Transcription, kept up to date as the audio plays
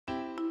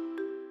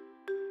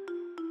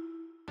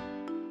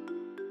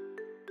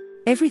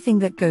Everything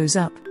that goes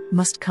up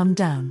must come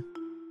down.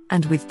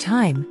 And with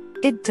time,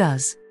 it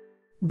does.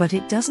 But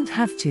it doesn't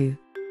have to.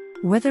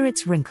 Whether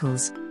it's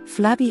wrinkles,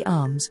 flabby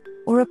arms,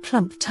 or a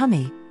plump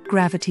tummy,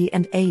 gravity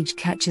and age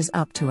catches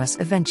up to us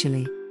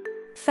eventually.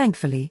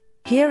 Thankfully,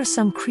 here are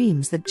some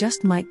creams that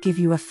just might give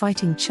you a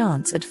fighting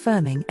chance at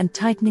firming and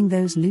tightening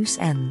those loose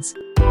ends.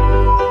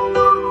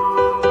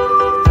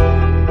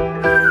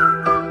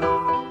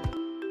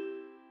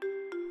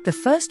 The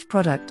first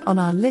product on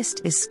our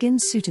list is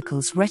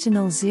SkinCeuticals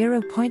Retinol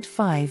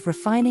 0.5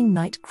 Refining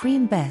Night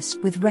Cream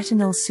Best with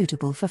retinol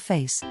suitable for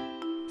face.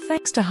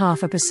 Thanks to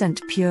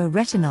 0.5% pure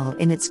retinol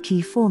in its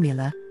key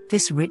formula,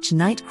 this rich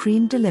night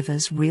cream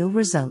delivers real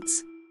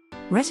results.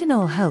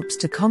 Retinol helps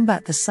to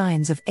combat the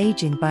signs of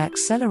aging by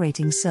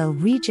accelerating cell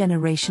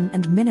regeneration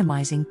and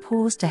minimizing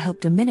pores to help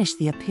diminish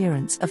the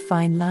appearance of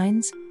fine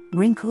lines,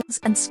 wrinkles,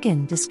 and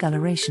skin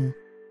discoloration.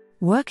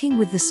 Working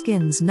with the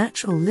skin's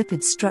natural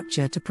lipid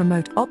structure to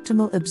promote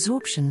optimal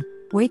absorption,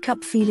 wake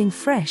up feeling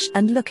fresh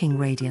and looking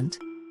radiant.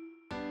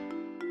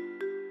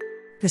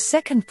 The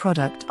second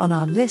product on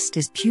our list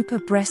is Pupa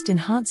Breast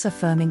Enhancer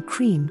Firming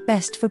Cream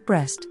Best for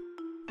Breast.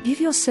 Give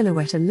your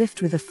silhouette a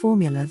lift with a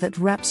formula that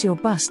wraps your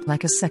bust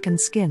like a second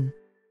skin.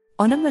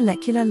 On a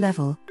molecular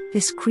level,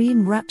 this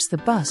cream wraps the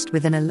bust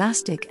with an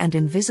elastic and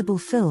invisible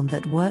film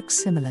that works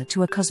similar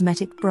to a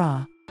cosmetic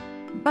bra.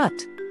 But,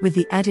 with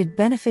the added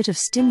benefit of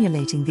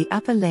stimulating the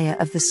upper layer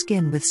of the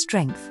skin with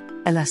strength,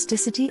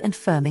 elasticity and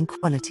firming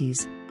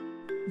qualities.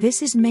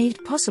 This is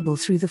made possible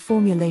through the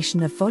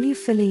formulation of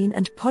volufiline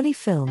and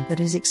polyfilm that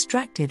is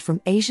extracted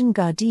from Asian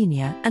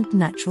gardenia and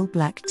natural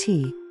black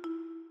tea.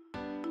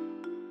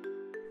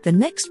 The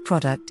next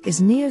product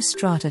is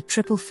NeoStrata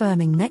Triple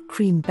Firming Neck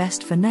Cream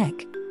Best for neck,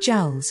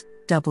 jowls,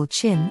 double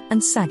chin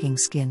and sagging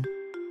skin.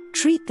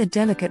 Treat the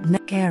delicate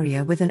neck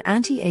area with an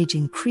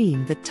anti-aging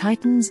cream that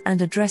tightens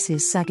and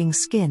addresses sagging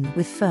skin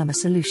with firmer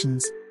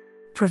solutions.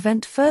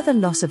 Prevent further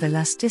loss of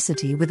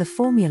elasticity with a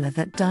formula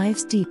that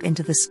dives deep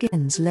into the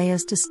skin's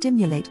layers to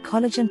stimulate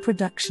collagen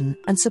production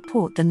and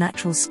support the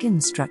natural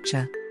skin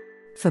structure.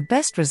 For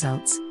best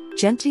results,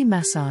 gently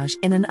massage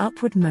in an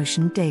upward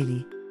motion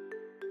daily.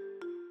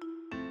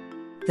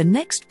 The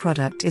next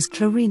product is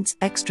Clarins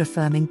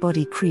Extra-Firming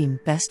Body Cream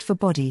Best for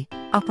body,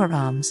 upper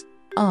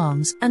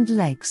arms and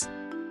legs.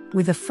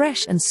 With a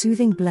fresh and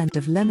soothing blend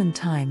of lemon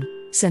thyme,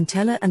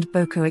 centella and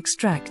boko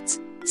extracts,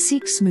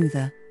 seek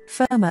smoother,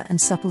 firmer and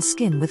supple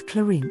skin with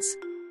Clarins.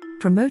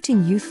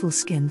 Promoting youthful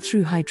skin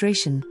through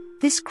hydration,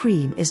 this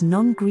cream is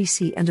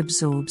non-greasy and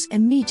absorbs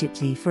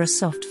immediately for a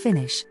soft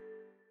finish.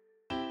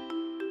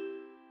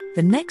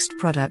 The next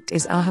product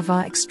is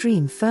AHAVA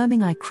Extreme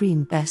Firming Eye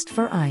Cream Best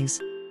for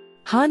eyes.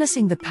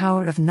 Harnessing the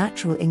power of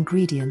natural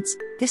ingredients,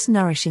 this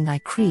nourishing eye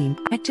cream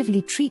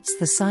actively treats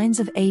the signs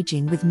of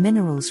aging with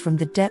minerals from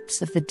the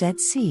depths of the Dead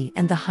Sea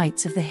and the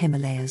heights of the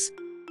Himalayas.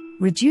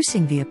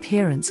 Reducing the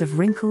appearance of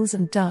wrinkles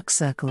and dark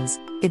circles,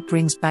 it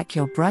brings back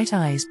your bright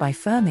eyes by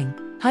firming,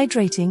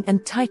 hydrating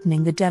and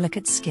tightening the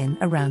delicate skin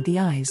around the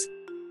eyes.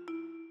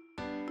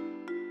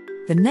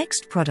 The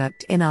next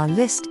product in our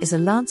list is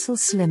Elancyl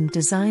Slim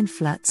Design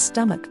Flat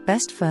Stomach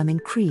Best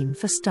Firming Cream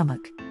for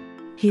Stomach.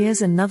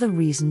 Here's another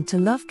reason to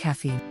love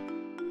caffeine.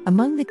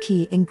 Among the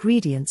key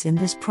ingredients in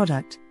this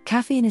product,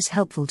 caffeine is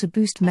helpful to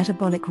boost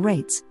metabolic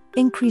rates,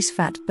 increase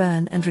fat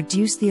burn and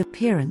reduce the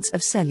appearance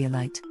of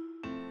cellulite.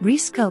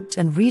 Resculpt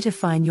and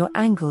redefine your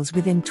angles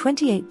within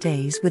 28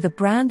 days with a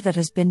brand that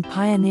has been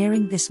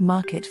pioneering this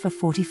market for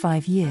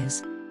 45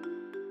 years.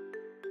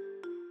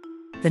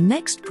 The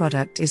next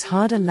product is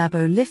Hada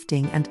Labo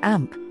Lifting and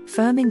Amp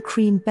Firming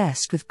Cream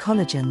Best with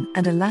collagen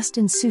and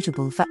elastin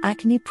suitable for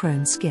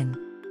acne-prone skin.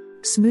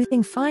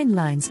 Smoothing fine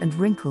lines and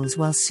wrinkles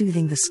while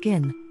soothing the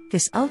skin,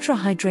 this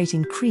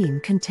ultra-hydrating cream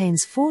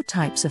contains 4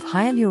 types of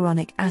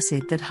hyaluronic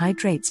acid that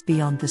hydrates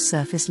beyond the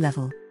surface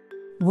level.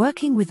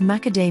 Working with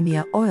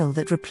macadamia oil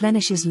that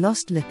replenishes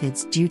lost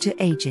lipids due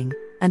to aging,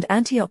 and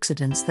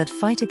antioxidants that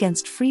fight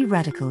against free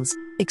radicals,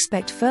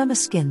 expect firmer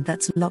skin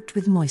that's locked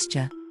with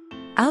moisture.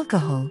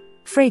 Alcohol,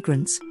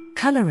 fragrance,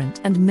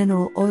 colorant and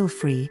mineral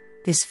oil-free,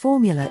 this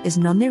formula is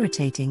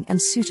non-irritating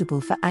and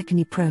suitable for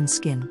acne-prone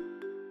skin.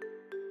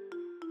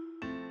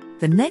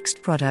 The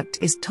next product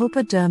is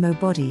Tolpa Dermo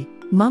Body,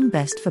 Mum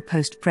Best for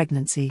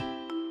post-pregnancy.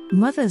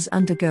 Mothers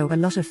undergo a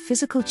lot of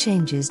physical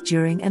changes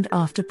during and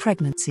after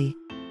pregnancy.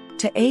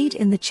 To aid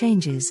in the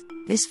changes,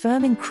 this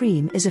firming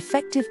cream is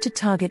effective to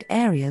target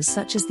areas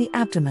such as the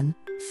abdomen,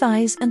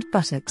 thighs and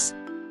buttocks.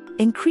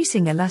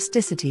 Increasing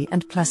elasticity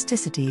and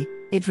plasticity,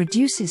 it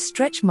reduces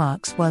stretch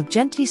marks while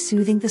gently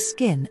soothing the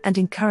skin and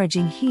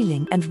encouraging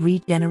healing and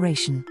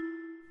regeneration.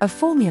 A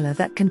formula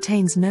that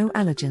contains no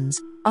allergens,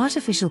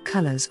 artificial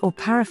colors or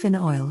paraffin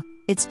oil,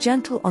 it's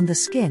gentle on the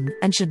skin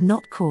and should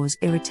not cause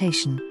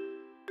irritation.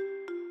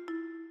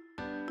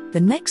 The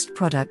next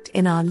product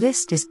in our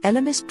list is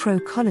Elemis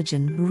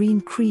Pro-Collagen Marine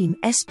Cream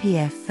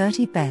SPF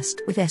 30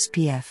 Best with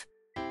SPF.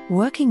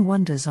 Working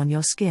wonders on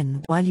your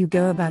skin while you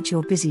go about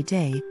your busy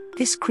day,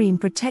 this cream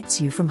protects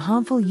you from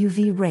harmful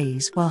UV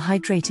rays while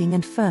hydrating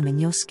and firming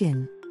your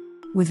skin.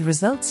 With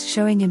results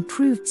showing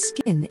improved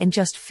skin in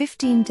just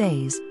 15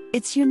 days,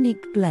 its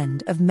unique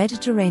blend of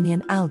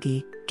Mediterranean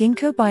algae,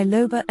 ginkgo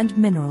biloba and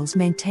minerals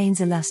maintains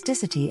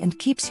elasticity and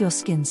keeps your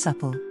skin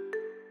supple.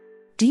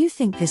 Do you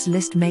think this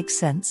list makes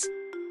sense?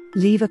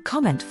 Leave a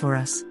comment for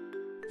us.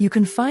 You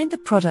can find the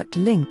product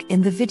link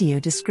in the video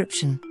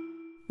description.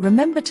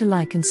 Remember to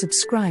like and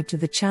subscribe to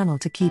the channel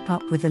to keep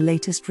up with the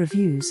latest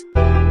reviews.